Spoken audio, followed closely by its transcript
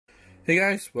Hey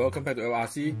guys, welcome back to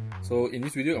LRC. So in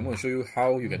this video, I'm going to show you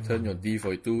how you can turn your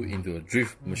D42 into a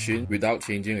drift machine without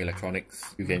changing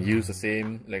electronics. You can use the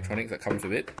same electronics that comes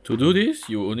with it. To do this,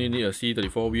 you only need a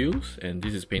C34 wheels, and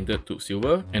this is painted to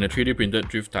silver, and a 3D printed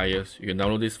drift tires. You can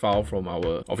download this file from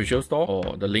our official store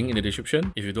or the link in the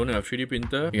description. If you don't have a 3D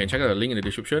printer, you can check out the link in the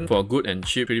description for a good and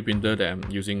cheap 3D printer that I'm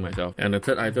using myself. And the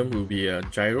third item will be a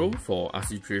gyro for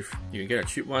RC drift. You can get a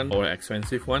cheap one or an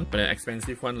expensive one, but an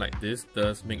expensive one like this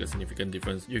does make a significant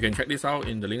difference. You can check this out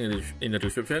in the link in the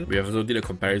description. We have also did a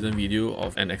comparison video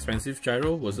of an expensive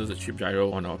gyro versus a cheap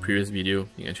gyro on our previous video.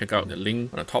 You can check out the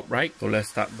link on the top right. So let's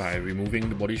start by removing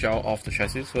the body shell off the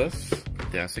chassis first.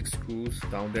 There are 6 screws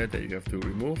down there that you have to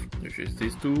remove, which is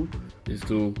these two,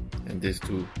 and these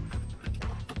two.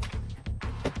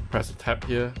 Press the tab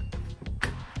here,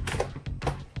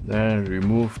 then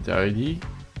remove the LED.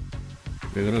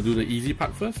 We're gonna do the easy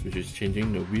part first, which is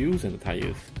changing the wheels and the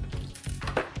tires.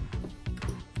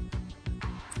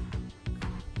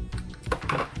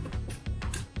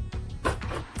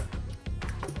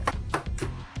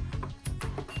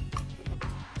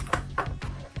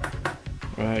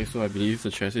 Right, so I believe the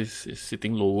chassis is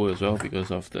sitting lower as well because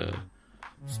of the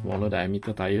smaller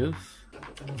diameter tires.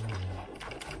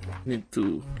 Need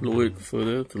to lower it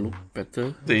further to look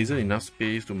better. There isn't enough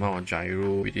space to mount a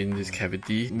gyro within this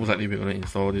cavity. Most likely we're going to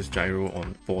install this gyro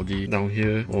on body down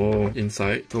here or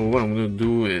inside. So what I'm going to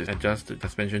do is adjust the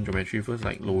suspension geometry first,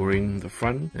 like lowering the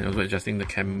front and also adjusting the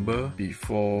camber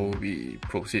before we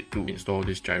proceed to install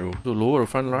this gyro. To lower the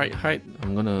front right height,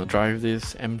 I'm going to drive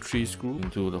this M3 screw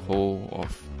into the hole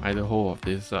of either hole of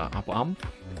this upper arm.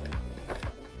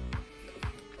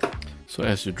 So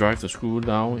as you drive the screw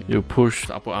down, you push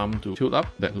the upper arm to tilt up,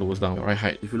 that lowers down the right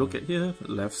height. If you look at here,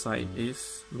 the left side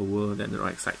is lower than the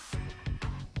right side.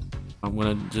 I'm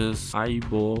gonna just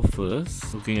eyeball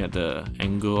first, looking at the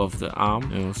angle of the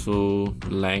arm and also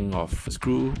the length of the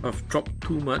screw. I've dropped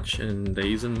too much and there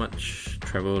isn't much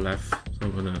travel left, so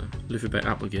I'm gonna lift it back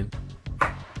up again.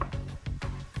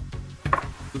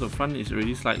 So the front is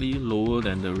already slightly lower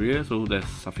than the rear, so that's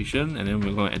sufficient, and then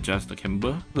we're going to adjust the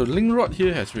camber. The link rod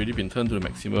here has already been turned to the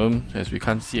maximum, as we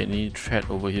can't see any tread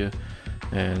over here,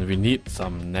 and we need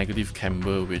some negative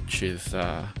camber, which is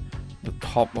the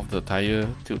top of the tire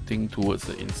tilting towards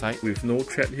the inside. With no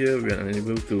tread here, we are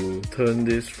unable to turn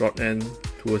this rod end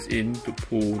towards in to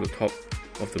pull the top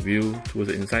of the wheel towards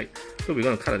the inside. So we're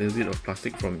going to cut a little bit of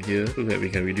plastic from here so that we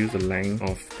can reduce the length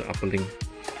of the upper link.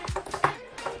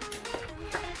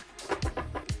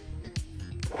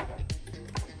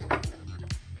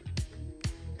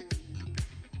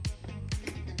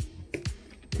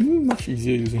 Much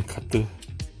easier using a cutter.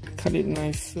 Cut it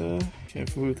nicer.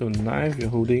 Careful with the knife you're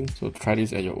holding. So try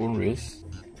this at your own risk.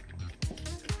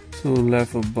 So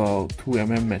left about 2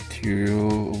 mm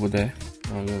material over there.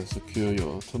 Now I'm going to secure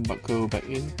your turnbuckle back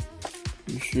in.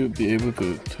 You should be able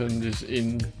to turn this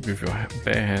in with your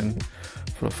bare hand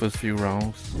for the first few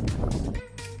rounds.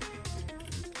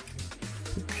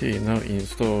 Okay, now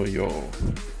install your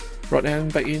rod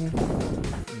end back in.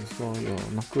 Install your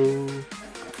knuckle.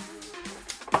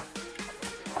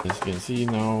 As you can see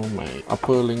now, my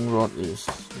upper link rod is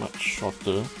much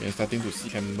shorter and starting to see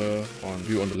camber on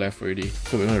view on the left already.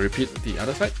 So we're going to repeat the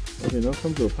other side. Okay, now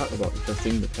come to the part about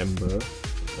adjusting the camber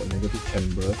or negative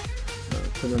camber.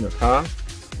 Turn on the car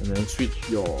and then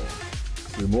switch your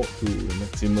remote to the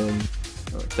maximum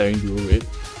steering dual rate.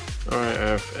 Alright,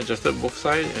 I've adjusted both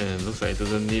sides and it looks like it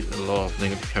doesn't need a lot of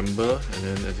negative camber. And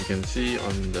then as you can see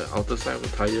on the outer side of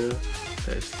the tire,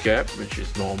 there's gap, which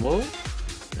is normal.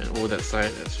 And over that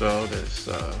side as well, there's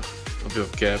a bit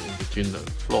of gap in between the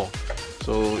floor.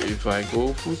 So if I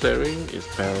go full steering, it's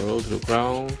parallel to the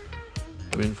ground.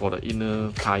 I mean for the inner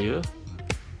tire.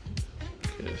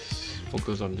 Okay, let's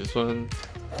focus on this one.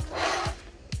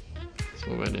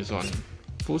 So when it's on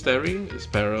full steering, it's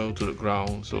parallel to the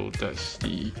ground. So that's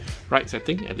the right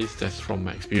setting, at least that's from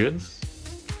my experience.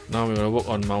 Now we're going to work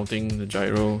on mounting the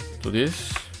gyro to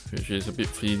this, which is a bit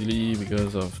fiddly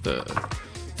because of the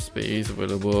space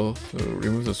available. So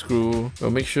remove the screw. Well,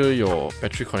 make sure your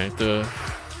battery connector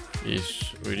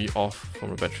is already off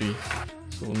from the battery,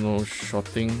 so no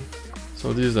shorting.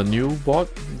 So this is a new board.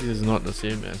 This is not the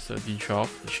same as the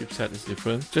D12. The chipset is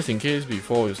different. Just in case,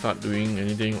 before you start doing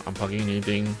anything, unplugging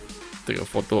anything, take a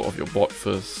photo of your board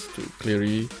first to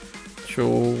clearly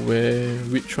show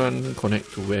which one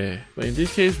connect to where. But in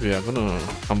this case, we are gonna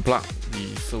unplug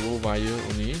the servo wire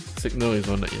only. Signal is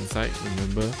on the inside,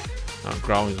 remember.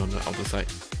 Ground is on the outer side.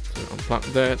 So unplug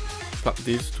that, plug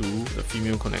this to the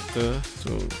female connector. So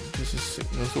this is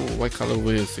signal, so white color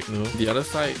way is signal. The other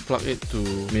side, plug it to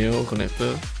male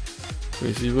connector.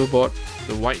 receiver board.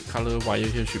 The white color wire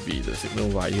here should be the signal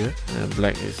wire, and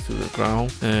black is to the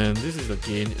ground. And this is the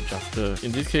gain adjuster.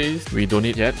 In this case, we don't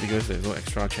need yet because there's no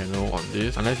extra channel on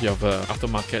this. Unless you have an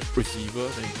aftermarket receiver,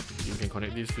 then you can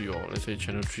connect this to your, let's say,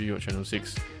 channel 3 or channel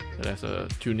 6. That has a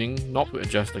tuning knob to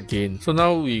adjust the gain. So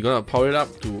now we're gonna power it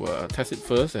up to test it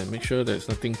first and make sure there's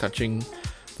nothing touching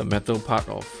the metal part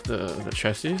of the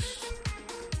chassis.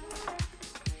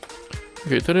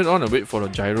 Okay, turn it on and wait for the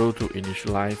gyro to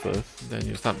initialize first. Then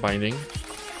you start binding.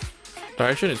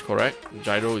 Direction is correct. The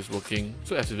gyro is working.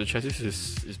 So as if the chassis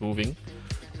is moving,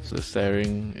 so the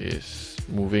steering is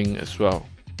moving as well.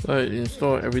 So I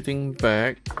install everything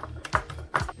back.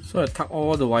 So I tuck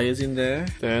all the wires in there.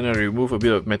 Then I remove a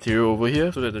bit of material over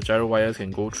here so that the gyro wires can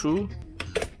go through.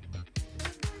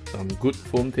 Some good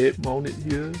foam tape, mount it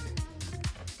here.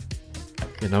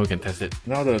 Okay, now we can test it.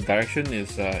 Now the direction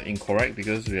is incorrect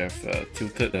because we have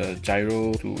tilted the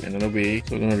gyro to another way.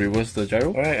 So we're going to reverse the gyro.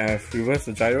 Alright, I have reversed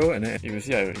the gyro, and then if you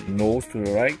see I nose to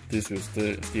the right, this will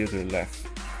steer to the left.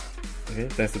 Okay,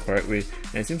 that's the correct way.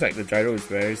 And it seems like the gyro is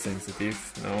very sensitive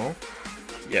now.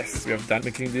 Yes, we have done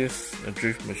making this a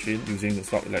drift machine using the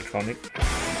stock electronic.